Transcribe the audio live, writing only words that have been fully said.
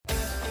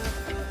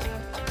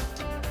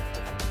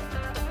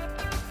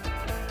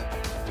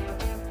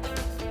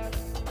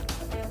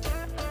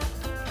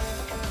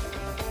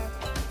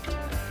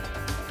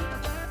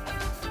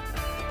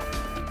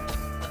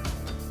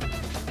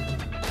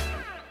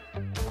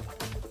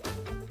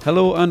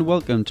Hello and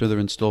welcome to another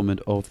instalment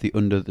of the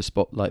Under the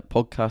Spotlight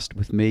podcast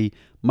with me,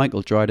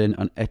 Michael Dryden,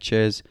 and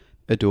Etches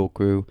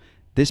Adokru.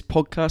 This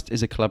podcast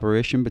is a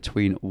collaboration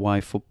between Why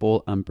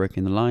Football and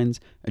Breaking the Lines,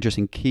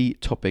 addressing key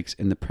topics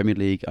in the Premier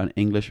League and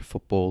English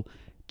football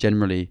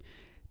generally.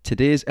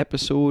 Today's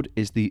episode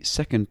is the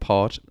second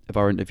part of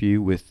our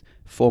interview with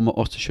former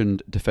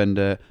Östersund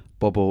defender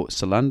Bobo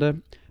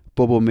Salander.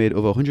 Bobo made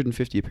over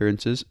 150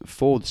 appearances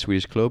for the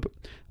Swedish club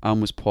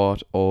and was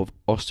part of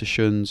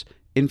Östersund's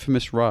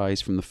infamous rise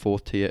from the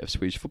fourth tier of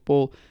Swedish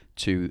football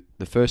to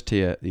the first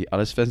tier, the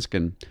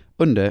Allsvenskan,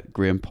 under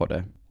Graham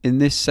Potter. In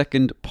this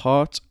second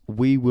part,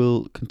 we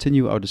will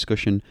continue our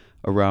discussion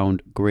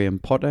around Graham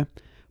Potter,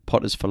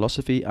 Potter's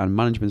philosophy and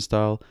management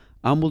style,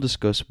 and we'll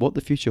discuss what the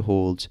future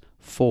holds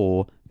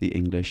for the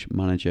English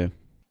manager.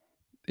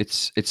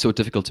 It's so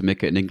difficult to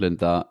make it in England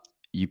that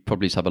you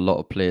probably have a lot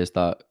of players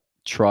that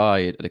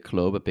try at a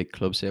club, a big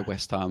club, say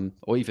West Ham,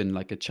 or even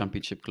like a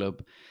championship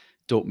club,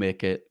 don't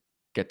make it,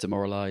 get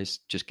demoralised,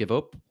 just give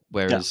up.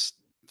 Whereas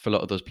for a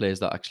lot of those players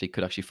that actually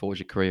could actually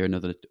forge a career in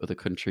other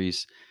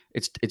countries,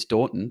 it's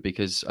daunting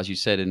because, as you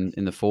said,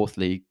 in the fourth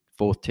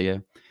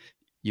tier,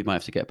 you might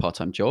have to get a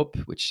part-time job,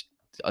 which,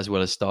 as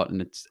well as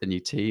starting a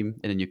new team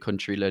in a new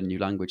country, learning a new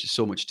language, there's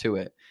so much to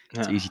it.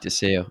 It's easy to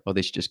say, oh,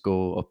 they should just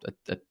go up.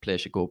 A player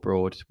should go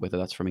abroad, whether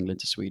that's from England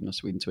to Sweden or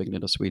Sweden to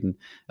England or Sweden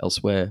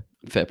elsewhere.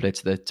 Fair play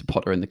to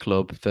Potter and the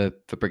club for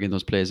bringing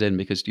those players in,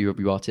 because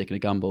you are taking a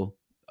gamble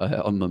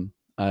on them.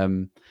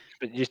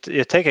 But you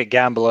take a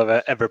gamble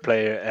of every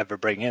player ever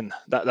bring in.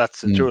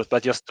 That's the truth.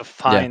 But just to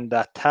find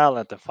that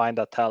talent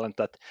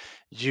that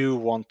you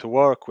want to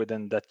work with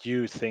and that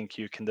you think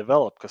you can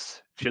develop.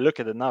 Because if you look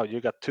at it now,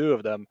 you got two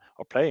of them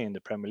are playing in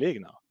the Premier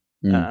League now,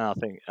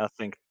 and I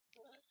think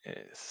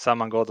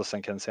Saman Ghoddos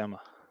and Ken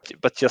Sema.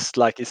 But just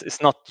like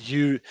it's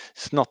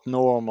not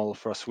normal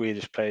for a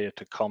Swedish player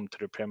to come to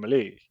the Premier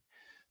League.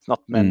 It's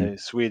not many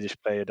Swedish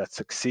players that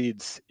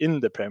succeeds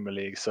in the Premier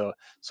League. So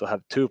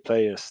have two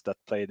players that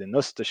played in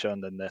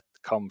Östersund and that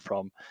come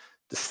from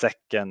the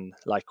second,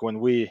 like when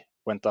we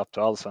went up to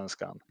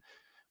Allsvenskan,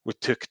 we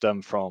took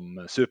them from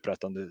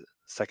Superettan, the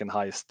second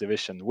highest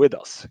division, with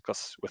us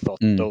because we thought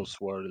those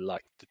were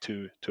like the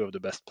two of the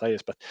best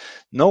players. But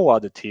no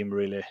other team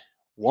really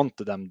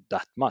wanted them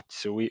that much,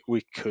 so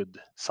we could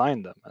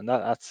sign them, and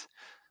that's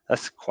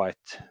quite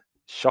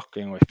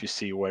shocking if you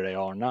see where they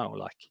are now.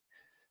 Like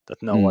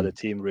that no other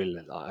team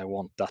really, I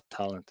want that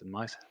talent in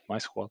my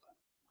squad.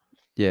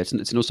 Yeah,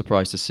 it's no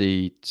surprise to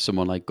see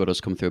someone like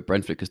Ghoddos come through at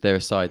Brentford, because they're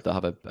a side that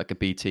have a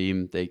B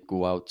team. They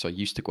go out, or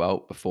used to go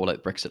out before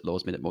like Brexit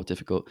laws made it more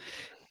difficult.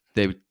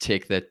 They would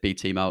take their B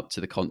team out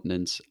to the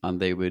continent, and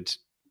they would,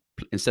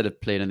 instead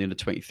of playing in the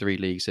under-23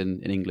 leagues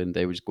in England,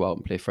 they would just go out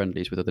and play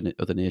friendlies with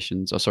other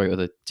nations,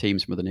 other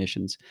teams from other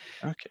nations.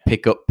 Okay.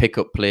 Pick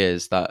up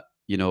players that,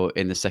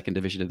 in the second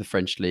division of the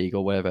French league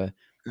or wherever,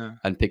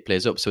 and pick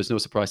players up. So it's no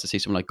surprise to see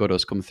someone like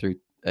Ghoddos come through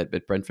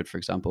at Brentford, for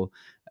example,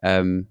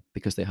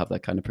 because they have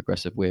that kind of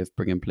progressive way of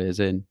bringing players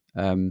in.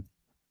 But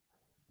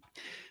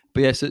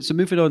yeah, so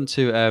moving on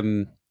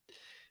to,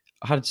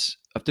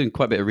 I've done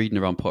quite a bit of reading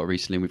around Potter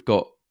recently, and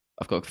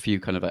I've got a few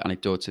kind of like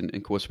anecdotes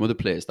and quotes from other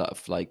players that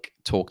have like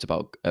talked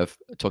about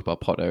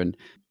Potter. And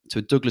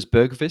so Douglas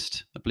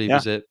Bergqvist, I believe,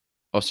 is it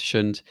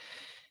Östersund.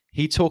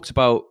 He talked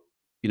about,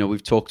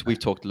 we've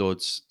talked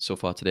loads so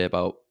far today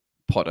about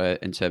Potter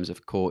in terms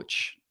of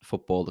coach,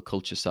 football, the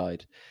culture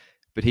side,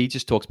 but he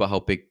just talks about how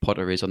big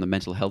Potter is on the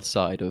mental health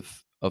side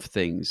of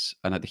things,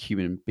 and at the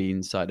human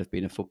being side of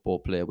being a football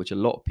player, which a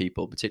lot of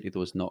people, particularly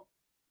those not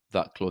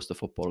that close to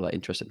football or that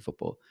interested in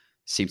football,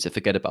 seem to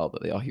forget about,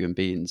 that they are human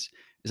beings.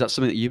 Is that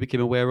something that you became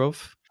aware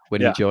of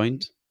when you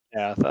joined?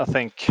 Yeah, I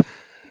think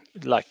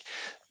like,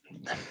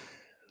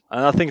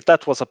 and I think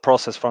that was a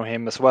process from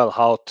him as well.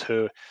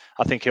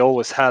 I think he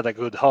always had a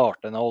good heart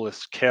and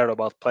always cared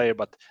about player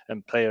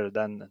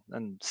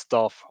and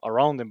stuff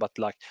around him, but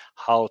like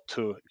how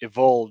to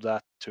evolve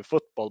that to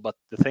football. But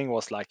the thing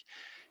was like,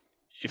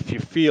 if you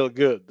feel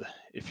good,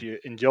 if you're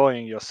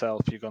enjoying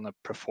yourself, you're gonna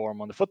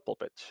perform on the football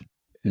pitch.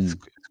 It's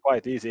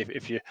quite easy.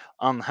 If you're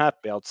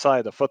unhappy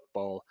outside of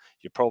football,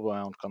 you probably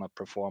aren't gonna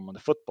perform on the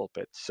football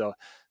pitch. So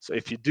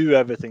if you do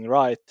everything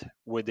right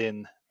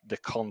within the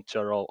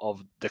culture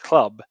of the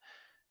club,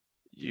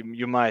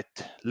 you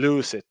might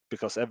lose it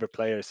because every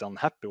player is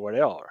unhappy where they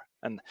are.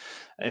 And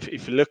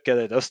if you look at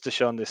it,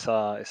 Östersund is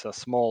a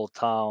small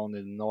town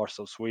in the north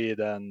of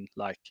Sweden.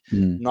 Like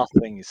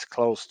nothing is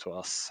close to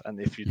us.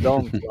 And if you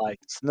don't like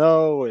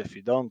snow, if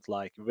you don't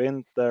like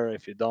winter,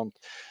 if you don't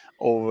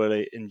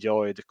overly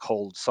enjoy the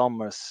cold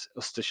summers,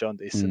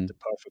 Östersund isn't the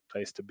perfect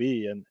place to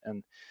be.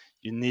 And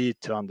you need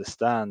to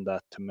understand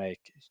that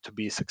to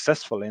be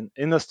successful in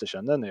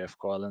Östersund and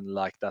IFK and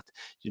like that,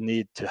 you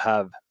need to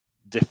have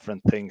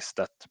different things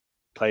that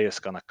players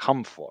gonna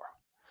come for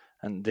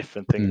and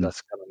different things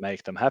that's gonna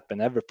make them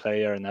happen. Every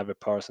player and every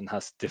person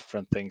has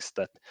different things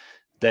that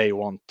they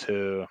want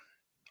to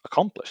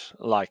accomplish,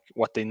 like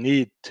what they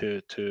need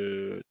to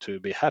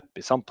be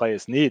happy. Some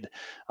players need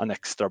an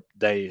extra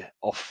day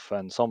off,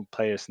 and some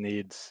players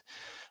needs,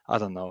 I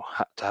don't know,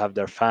 to have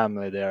their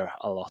family there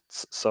a lot.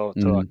 So to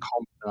Mm.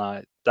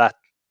 accompany that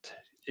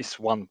is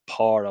one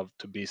part of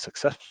to be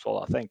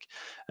successful, I think.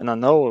 And I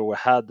know we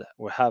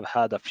have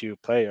had a few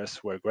players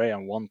where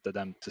Graham wanted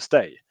them to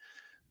stay,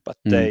 but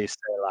Mm. they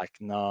say like,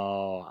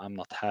 no, I'm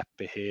not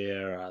happy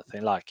here. I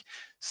think like,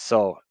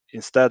 so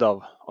instead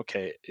of,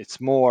 okay,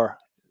 it's more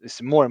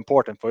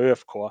important for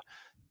ÖFK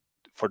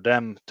for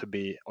them to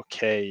be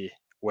okay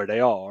where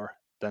they are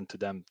than to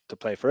them to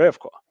play for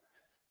ÖFK.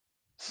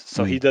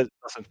 So he Mm.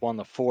 doesn't want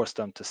to force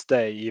them to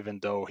stay, even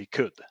though he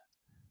could.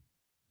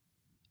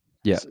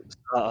 Yeah. So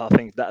I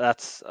think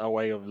that's a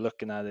way of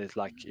looking at it.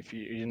 Like, if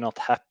you're not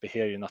happy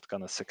here, you're not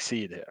gonna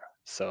succeed here.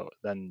 So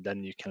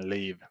then you can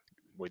leave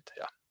with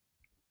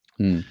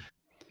Mm.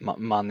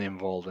 money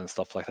involved and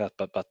stuff like that.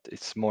 But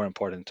it's more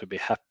important to be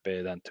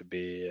happy than to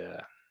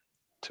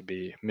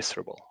be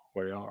miserable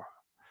where you are.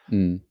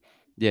 Mm.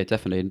 Yeah,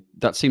 definitely.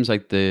 That seems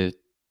like the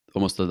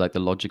almost like the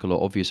logical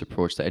or obvious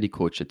approach that any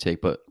coach should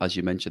take. But as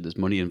you mentioned, there's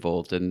money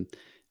involved, and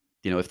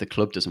if the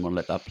club doesn't want to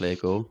let that player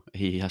go,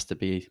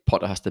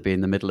 Potter has to be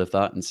in the middle of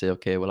that and say,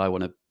 okay, well, I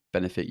want to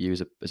benefit you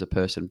as a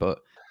person, but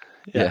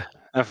Yeah,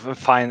 yeah.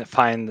 and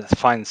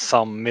find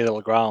some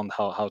middle ground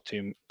how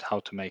to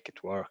make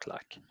it work.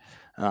 Like,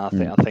 and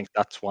Mm. I think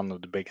that's one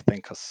of the big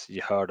things, because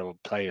you heard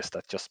of players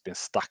that just been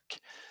stuck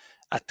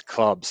at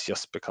clubs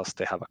just because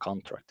they have a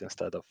contract,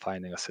 instead of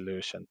finding a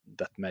solution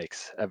that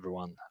makes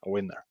everyone a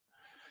winner.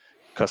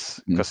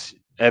 Mm. Because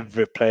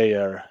every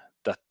player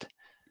that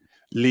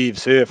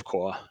leaves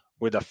ÖFK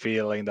with a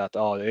feeling that,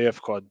 oh, the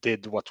ÖFK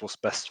did what was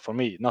best for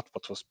me, not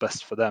what was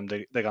best for them.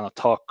 They're gonna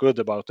talk good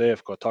about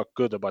ÖFK, talk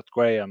good about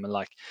Graham, and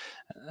like,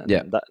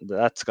 Yeah. and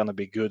that's gonna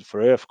be good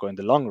for ÖFK in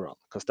the long run,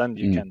 because then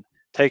you Mm. can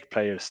take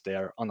players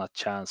there on a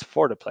chance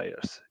for the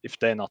players. If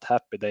they're not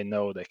happy, they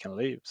know they can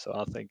leave. So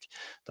I think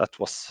that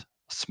was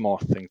a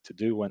smart thing to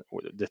do when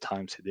the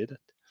times he did it.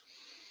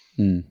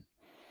 Mm.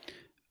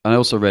 And I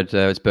also read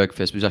it's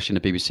Bergfist. It was actually in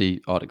a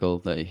BBC article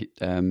that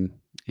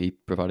he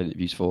provided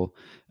interviews for.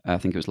 I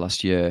think it was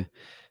last year.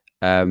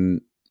 Um,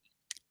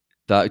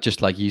 that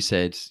just like you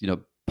said,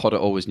 Potter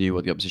always knew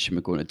what the opposition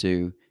were going to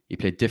do. He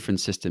played different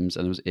systems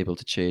and was able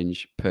to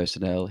change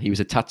personnel. He was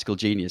a tactical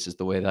genius, is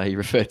the way that he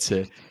referred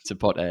to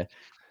Potter.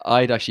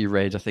 I'd actually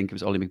read, I think it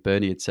was Ollie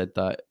McBurney had said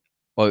that.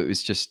 Oh, it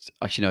was just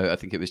actually no, I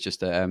think it was just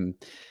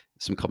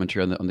some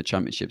commentary on the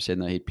championship saying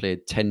that he'd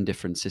played 10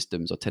 different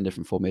systems or 10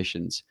 different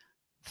formations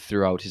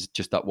throughout his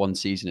just that one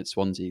season at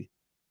Swansea.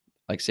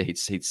 Like say he'd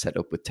set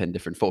up with 10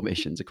 different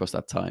formations across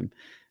that time.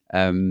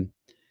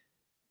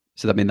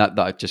 So I mean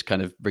that just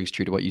kind of rings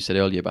true to what you said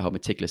earlier about how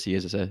meticulous he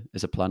is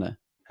as a planner.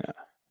 Yeah.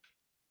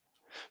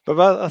 But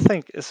I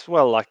think as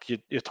well, like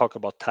you talk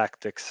about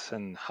tactics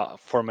and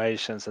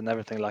formations and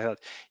everything like that.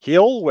 He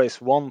always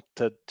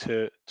wanted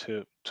to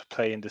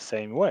play in the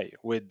same way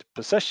with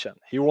possession.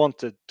 He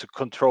wanted to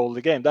control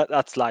the game.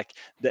 That's like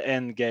the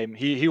end game.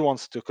 He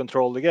wants to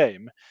control the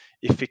game.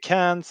 If he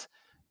can't,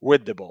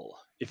 with the ball.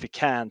 If he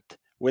can't,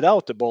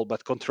 without the ball,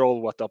 but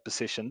control what the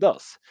opposition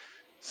does.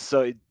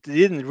 So it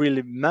didn't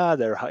really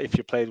matter if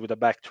you played with a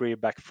back three,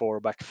 back four,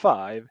 back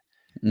five,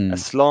 Mm.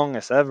 as long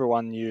as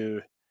everyone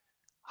knew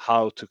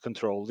how to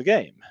control the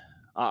game.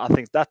 I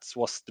think that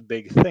was the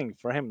big thing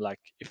for him. Like,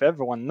 if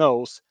everyone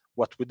knows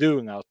what we're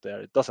doing out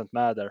there, it doesn't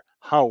matter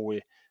how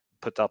we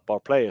put up our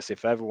players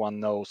if everyone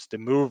knows the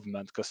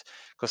movement,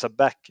 because a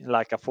back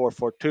like a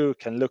 4-4-2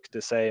 can look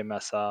the same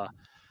as a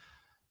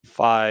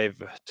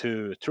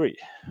 5-2-3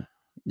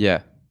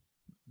 Yeah.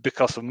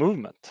 because of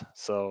movement.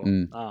 So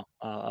Mm.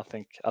 I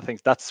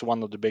think that's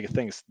one of the big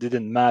things.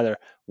 Didn't matter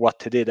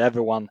what he did,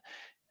 everyone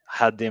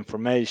had the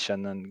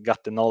information and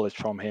got the knowledge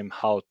from him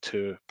how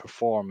to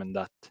perform in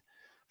that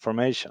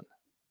formation.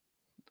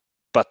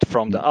 But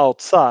from the Mm.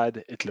 outside,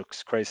 it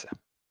looks crazy.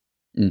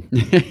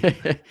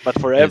 Mm. But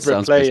for It every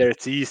sounds player, crazy.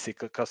 it's easy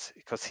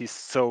because he's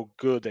so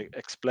good at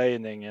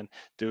explaining and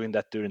doing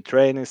that during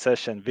training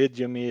session,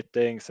 video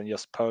meetings, and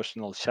just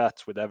personal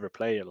chats with every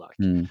player. Like,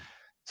 Mm.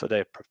 so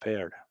they're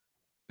prepared.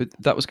 But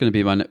that was going to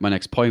be my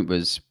next point.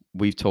 Was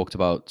we've talked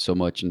about so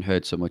much and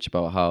heard so much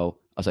about how,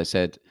 as I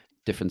said,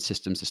 different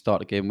systems to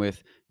start a game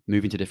with,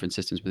 moving to different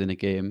systems within a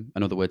game. I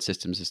know the word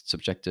systems is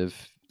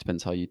subjective,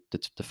 depends how you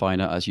define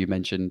it. As you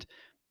mentioned,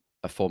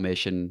 a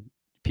formation,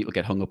 people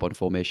get hung up on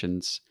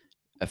formations,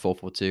 a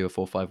 4-4-2, a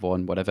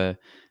 4-5-1, whatever.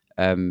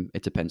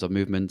 It depends on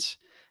movement.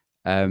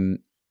 Um,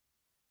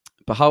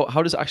 but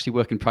how does it actually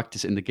work in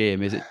practice in the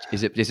game? Is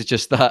it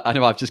just that I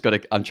know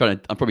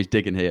I'm probably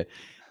digging here,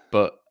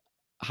 but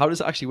how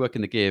does it actually work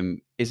in the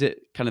game? Is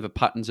it kind of a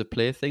patterns of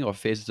play thing or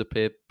phases of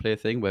play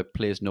thing where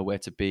players know where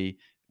to be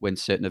when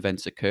certain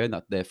events occur and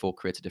that therefore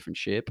creates a different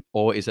shape?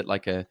 Or is it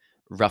like a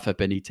Rafa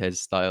Benitez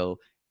style,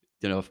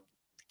 you know,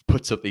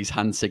 puts up these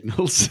hand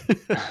signals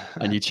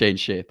and you change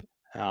shape?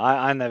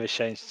 I never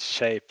changed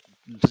shape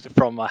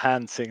from a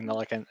hand signal.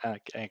 I can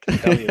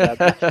tell you that.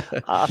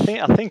 But I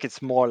think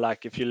it's more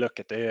like, if you look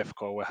at the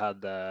AFK, we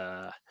had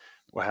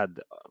we had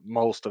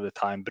most of the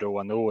time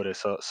Broa Nori,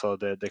 so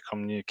the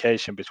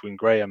communication between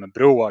Graham and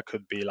Broa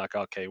could be like,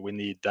 okay, we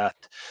need that.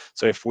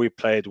 So if we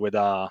played with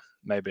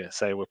maybe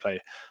say we play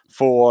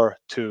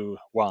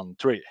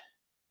 4-2-1-3,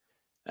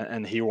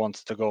 and he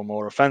wants to go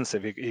more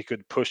offensive, he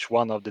could push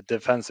one of the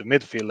defensive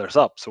midfielders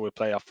up, so we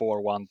play a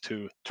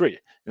 4-1-2-3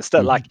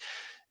 instead. Like,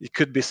 it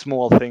could be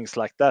small things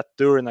like that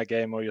during a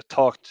game, or you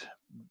talked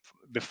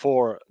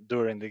before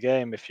during the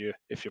game, if you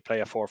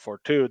play a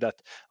 4-4-2, that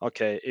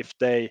okay, if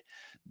they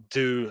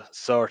do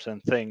certain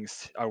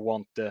things, I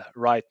want the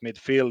right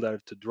midfielder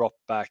to drop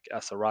back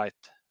as a right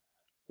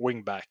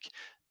wing back,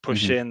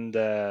 push in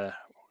the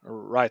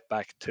right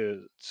back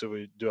so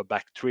we do a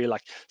back three,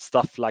 like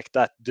stuff like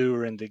that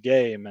during the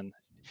game. And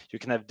you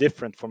can have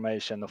different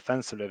formation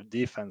offensively,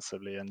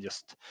 defensively, and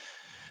just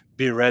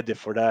be ready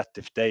for that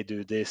if they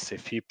do this,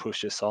 if he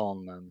pushes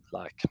on. And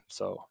like,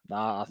 so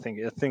I think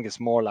it's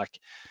more like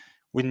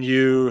we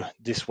knew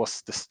this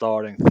was the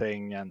starting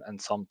thing,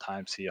 and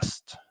sometimes he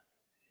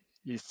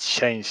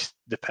changed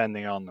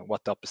depending on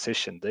what the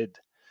opposition did.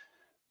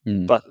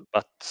 But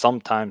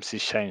sometimes he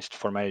changed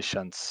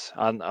formations.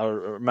 And I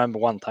remember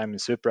one time in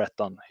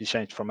Superettan, he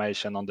changed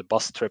formation on the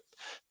bus trip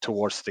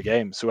towards the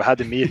game. So we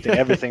had a meeting,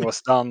 everything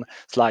was done.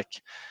 It's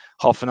like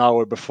half an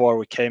hour before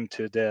we came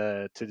to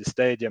the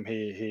stadium.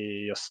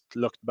 He just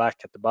looked back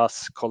at the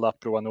bus, called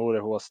up Rowan Ore,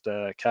 who was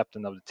the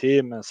captain of the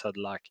team, and said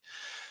like,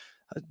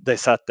 they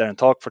sat there and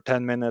talked for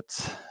 10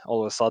 minutes.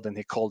 All of a sudden,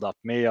 he called up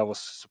me. I was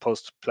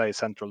supposed to play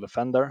central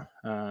defender.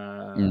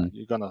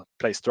 You're going to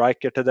play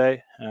striker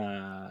today.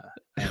 And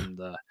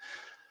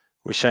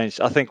we changed.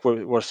 I think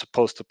we were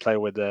supposed to play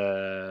with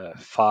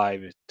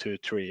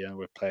 5-2-3, and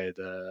we played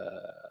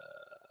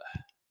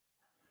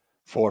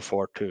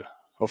 4-4-2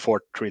 or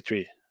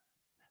 4-3-3.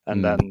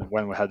 And then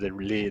when we had the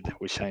lead,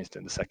 we changed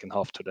in the second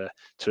half to the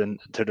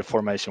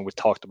formation we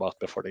talked about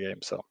before the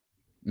game. So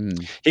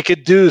he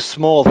could do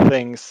small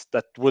things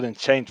that wouldn't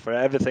change for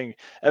everything,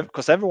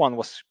 because everyone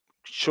was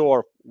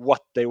sure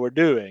what they were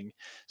doing.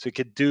 So he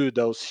could do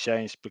those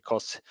changes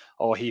because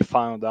he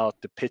found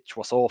out the pitch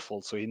was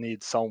awful, so he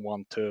needs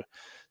someone to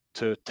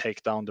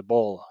take down the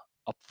ball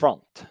up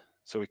front.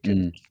 So we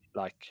could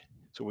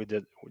so we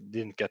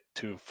didn't get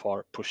too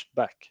far pushed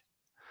back.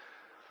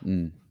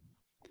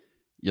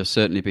 You're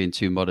certainly being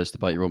too modest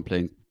about your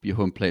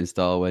home playing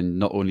style when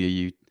not only are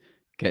you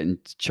getting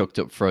chucked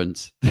up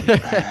front.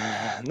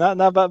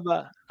 No, but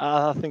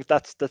I think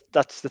that's the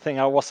thing.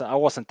 I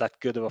wasn't that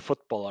good of a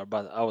footballer,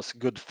 but I was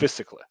good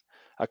physically.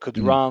 I could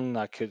run,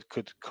 I could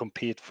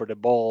compete for the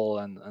ball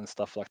and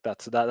stuff like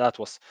that. So that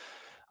was,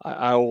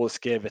 I always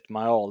gave it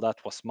my all. That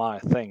was my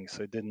thing.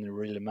 So it didn't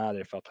really matter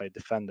if I played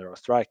defender or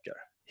striker.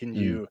 He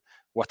knew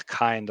what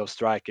kind of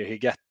striker he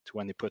get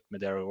when he put me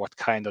there, or what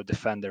kind of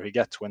defender he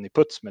gets when he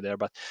puts me there.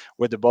 But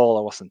with the ball,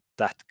 I wasn't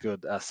that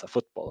good as a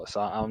footballer.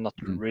 So I'm not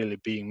really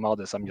being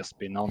modest. I'm just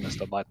being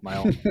honest about my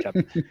own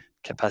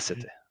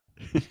capacity.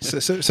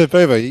 So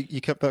Bovo,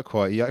 you kept that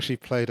quiet. You actually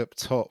played up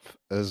top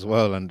as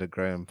well under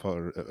Graham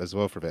Potter as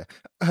well for a bit.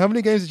 How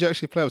many games did you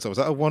actually play up top? Was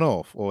that a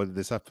one-off, or did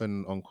this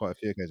happen on quite a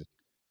few occasions?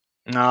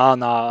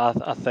 No,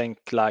 I think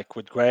like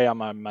with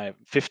Graham, I'm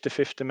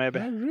 50-50 maybe.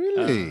 Oh,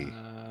 really?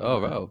 Oh,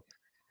 wow.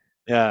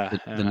 Yeah,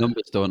 the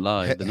numbers don't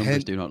lie. The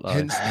numbers do not lie.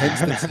 Hence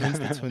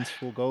the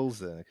 24 goals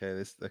then.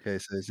 Okay,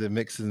 so it's a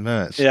mix and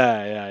match.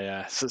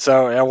 Yeah.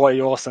 So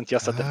it wasn't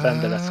just a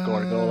defender that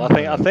scored a goal.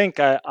 I think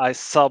I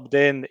subbed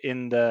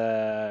in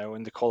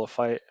the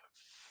qualifying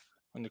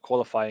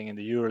in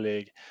the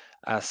EuroLeague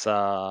as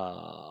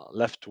a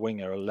left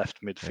winger or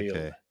left midfield.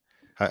 Okay.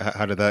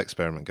 How did that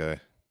experiment go?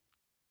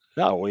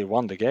 No, we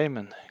won the game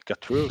and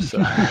got through. So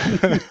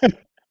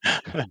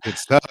good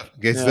stuff.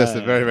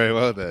 So very, very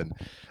well then.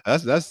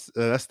 That's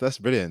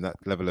brilliant. That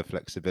level of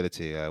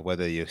flexibility.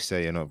 Whether you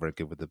say you're not very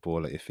good with the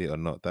ball at your feet or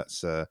not,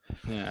 that's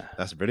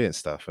brilliant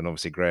stuff. And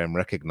obviously Graham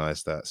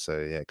recognised that. So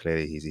yeah,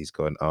 clearly he's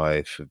got an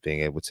eye for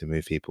being able to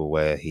move people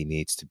where he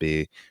needs to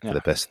be for the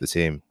best of the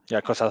team.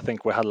 Yeah, because I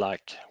think we had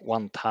like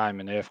one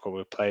time in AFCO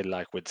we played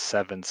like with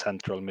 7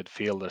 central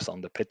midfielders on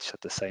the pitch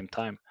at the same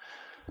time.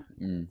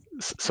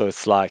 So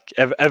it's like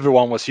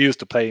everyone was used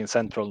to playing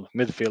central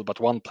midfield, but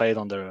one played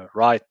on the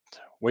right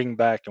wing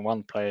back and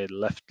one played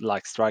left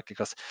like striker.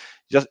 Because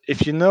just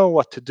if you know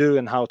what to do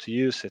and how to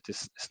use it,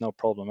 it's no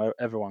problem.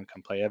 Everyone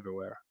can play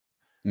everywhere.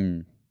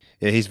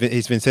 Yeah, he's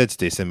been said to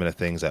do similar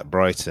things at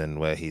Brighton,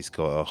 where he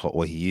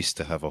used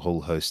to have a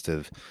whole host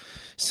of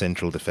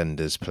central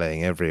defenders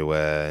playing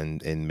everywhere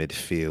and in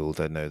midfield.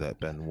 I know that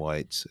Ben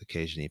White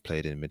occasionally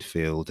played in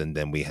midfield, and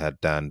then we had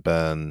Dan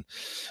Burn,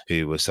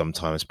 who was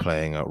sometimes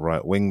playing at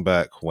right wing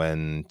back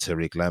when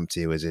Tariq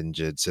Lamptey was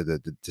injured. So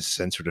the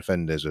central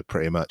defenders were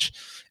pretty much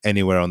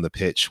anywhere on the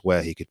pitch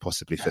where he could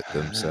possibly fit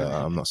them. So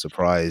I'm not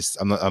surprised.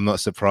 I'm not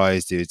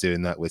surprised he was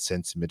doing that with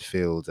centre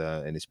midfield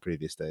in his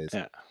previous days.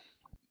 Yeah.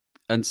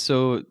 And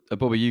so,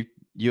 Bobby,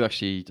 you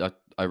actually,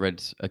 I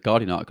read a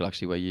Guardian article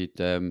actually where you'd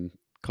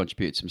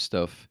contributed some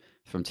stuff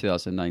from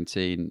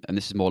 2019, and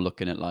this is more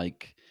looking at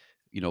like,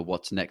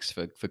 what's next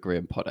for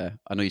Graham Potter.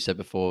 I know you said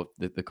before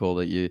the call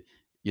that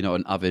you're not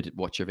an avid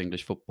watcher of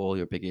English football.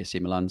 You're a big AC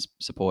Milan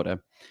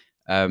supporter.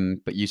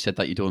 But you said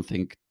that you don't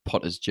think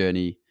Potter's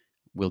journey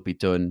will be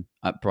done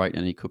at Brighton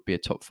and he could be a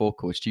top 4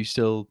 coach. Do you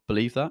still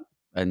believe that?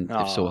 And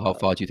if so, how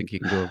far do you think he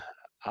can go?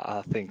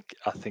 I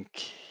think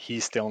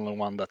he's the only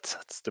one that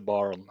sets the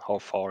bar on how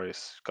far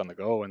he's gonna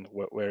go and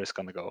where he's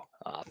gonna go.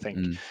 I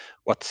think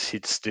what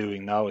he's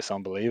doing now is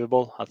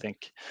unbelievable. I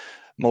think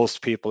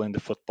most people in the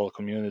football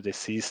community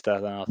sees that,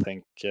 and I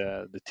think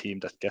the team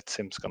that gets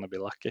him is gonna be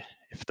lucky.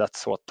 If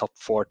that's what top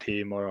 4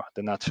 team or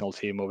the national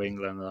team of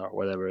England or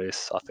whatever it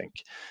is, I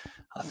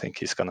think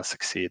he's gonna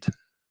succeed.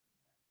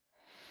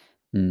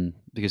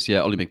 Because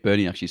Ollie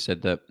McBurney actually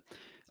said that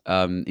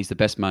he's the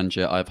best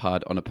manager I've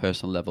had on a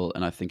personal level,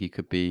 and I think he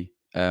could be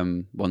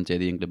one day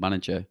the England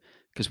manager.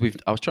 Because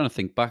I was trying to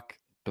think back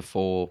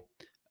before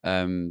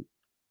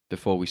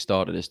we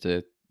started as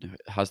to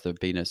has there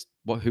been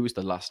who was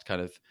the last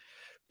kind of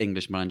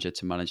English manager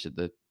to manage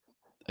the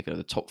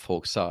top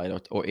 4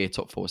 side or a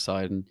top 4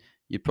 side, and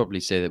you'd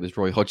probably say that was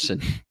Roy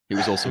Hodgson, who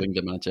was also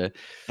England manager.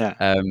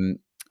 Yeah.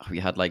 We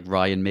had like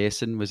Ryan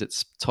Mason was at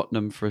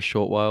Tottenham for a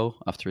short while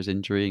after his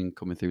injury and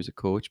coming through as a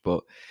coach,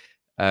 but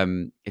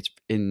it's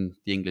in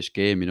the English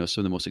game.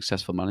 Some of the most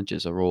successful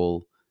managers are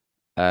all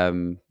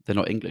they're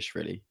not English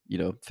really.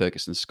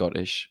 Ferguson's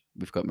Scottish.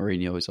 We've got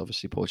Mourinho, who's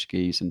obviously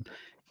Portuguese, and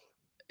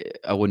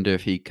I wonder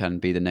if he can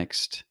be the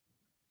next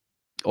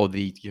or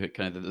the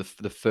kind of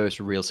the first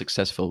real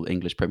successful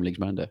English Premier League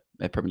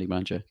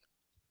manager.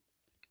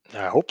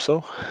 I hope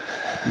so.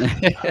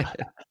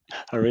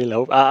 I really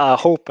hope. I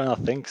hope and I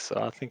think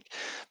so.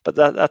 But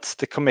that's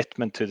the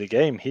commitment to the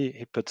game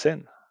he puts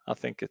in. I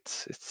think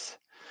it's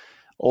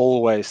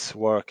always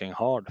working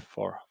hard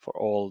for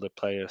all the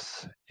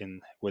players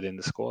within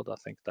the squad. I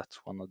think that's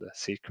one of the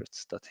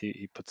secrets, that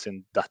he puts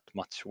in that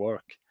much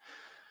work.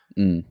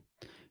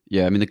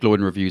 Yeah, I mean the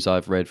glowing reviews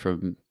I've read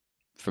from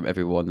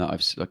everyone that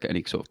I've like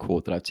any sort of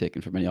quote that I've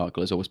taken from any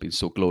article has always been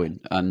so glowing,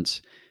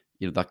 and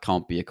that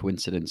can't be a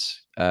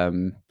coincidence.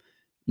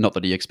 Not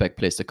that you expect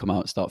players to come out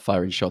and start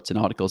firing shots in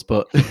articles,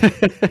 but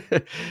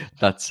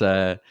that's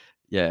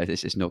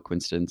it's no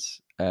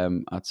coincidence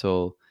at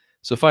all.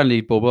 So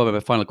finally, Bobo, my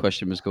final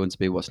question was going to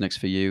be, what's next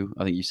for you?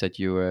 I think you said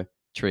you were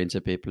trained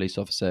to be a police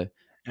officer,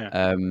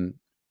 and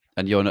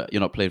you're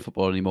not playing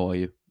football anymore, are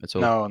you? At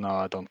all? No,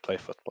 I don't play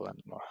football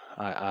anymore.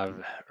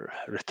 I've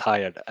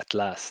retired at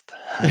last.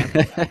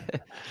 I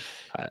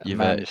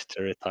managed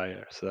to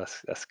retire, so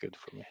that's good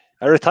for me.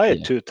 I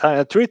retired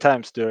 3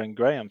 times during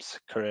Graham's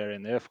career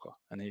in the AFCO,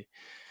 and he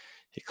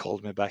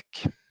called me back.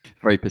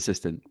 Very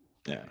persistent.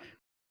 Yeah.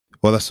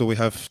 Well, that's all we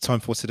have time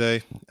for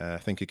today.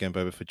 Thank you again,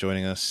 Bobo, for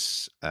joining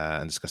us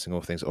and discussing all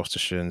things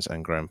Östersunds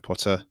and Graham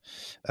Potter.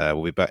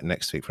 We'll be back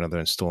next week for another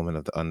instalment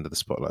of the Under the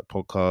Spotlight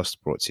podcast,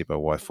 brought to you by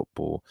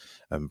YFootball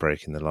and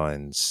Breaking the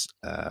Lines.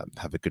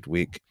 Have a good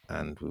week,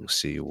 and we'll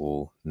see you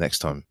all next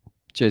time.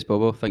 Cheers,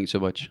 Bobo. Thank you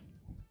so much.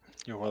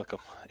 You're welcome.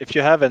 If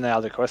you have any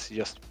other questions,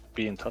 just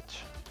be in touch.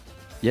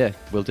 Yeah,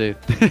 we'll do.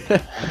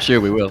 I'm sure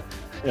we will.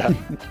 Yeah,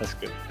 that's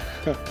good.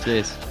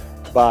 Cheers.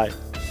 Bye.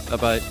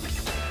 Bye-bye.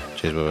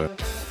 Cheers, Bobo.